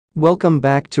Welcome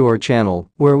back to our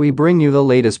channel, where we bring you the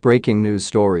latest breaking news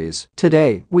stories.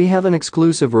 Today, we have an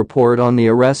exclusive report on the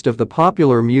arrest of the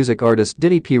popular music artist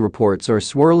Diddy P. Reports are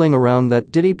swirling around that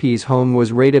Diddy P's home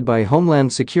was raided by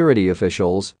Homeland security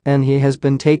officials, and he has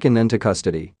been taken into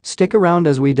custody. Stick around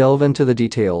as we delve into the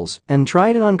details and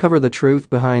try to uncover the truth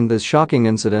behind this shocking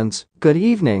incident. Good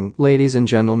evening, ladies and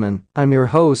gentlemen. I'm your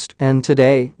host, and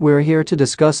today, we're here to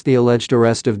discuss the alleged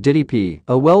arrest of Diddy P,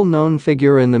 a well-known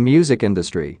figure in the music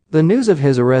industry. The news of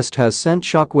his arrest has sent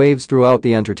shockwaves throughout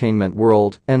the entertainment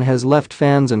world and has left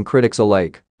fans and critics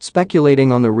alike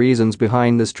speculating on the reasons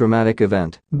behind this traumatic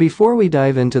event. Before we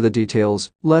dive into the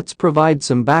details, let's provide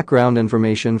some background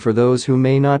information for those who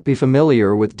may not be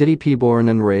familiar with Diddy P. Born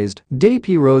and raised, Diddy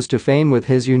P rose to fame with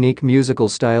his unique musical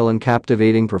style and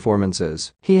captivating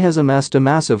performances. He has amassed a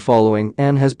massive following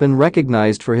and has been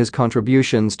recognized for his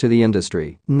contributions to the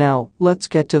industry. Now, let's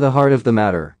get to the heart of the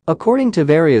matter. According to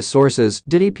various sources,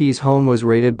 Diddy P's home was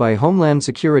raided by Homeland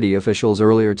security officials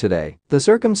earlier today. The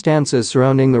circumstances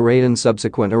surrounding the raid and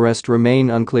subsequent arrest remain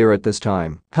unclear at this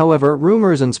time. However,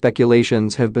 rumors and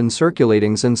speculations have been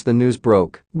circulating since the news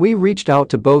broke. We reached out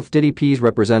to both Diddy P's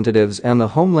representatives and the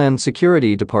Homeland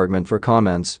Security Department for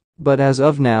comments, but as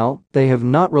of now, they have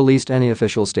not released any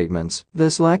official statements.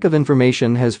 This lack of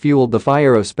information has fueled the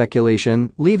fire of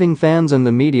speculation, leaving fans and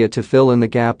the media to fill in the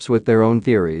gaps with their own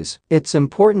theories. It's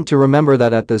important to remember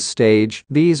that at this stage,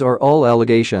 these are all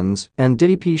allegations, and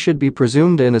Diddy P should be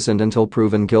presumed innocent until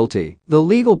proven guilty. The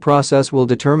legal process will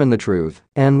determine the truth,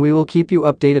 and we will keep you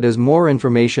updated as more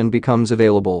information becomes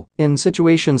available. In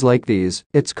situations like these,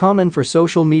 it's common for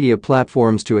social media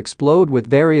platforms to explode with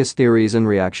various theories and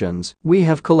reactions. We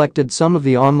have collected some of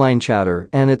the online chatter,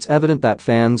 and it's evident that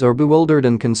fans are bewildered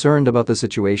and concerned about the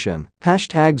situation.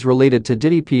 Hashtags related to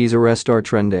Diddy P's arrest are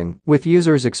trending, with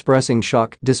users expressing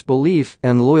shock, disbelief,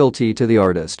 and loyalty to the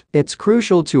artist. It's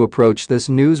crucial to approach this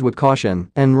news with caution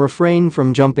and refrain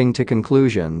from jumping to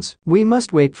conclusions. We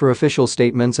must wait for official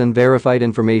statements and verified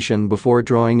information before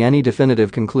drawing any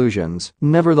definitive conclusions.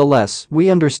 Nevertheless, we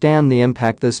understand the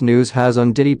impact this news has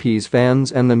on Diddy P's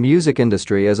fans and the music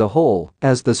industry as a whole.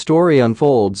 As the story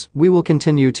unfolds, we will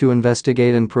continue to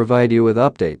investigate and provide you with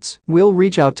updates. We'll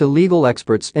reach out to legal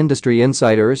experts, industry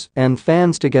insiders, and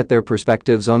fans to get their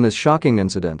perspectives on this shocking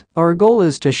incident. Our goal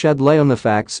is to shed light on the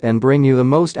facts and bring you the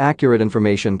most accurate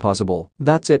information possible.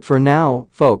 That's it for now,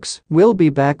 folks. We'll be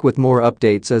back with more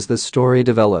updates as the story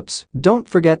develops. Don't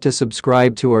forget to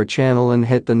subscribe to our channel and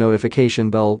hit the notification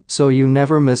bell so you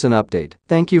never miss an update.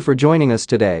 Thank you for joining us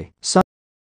today.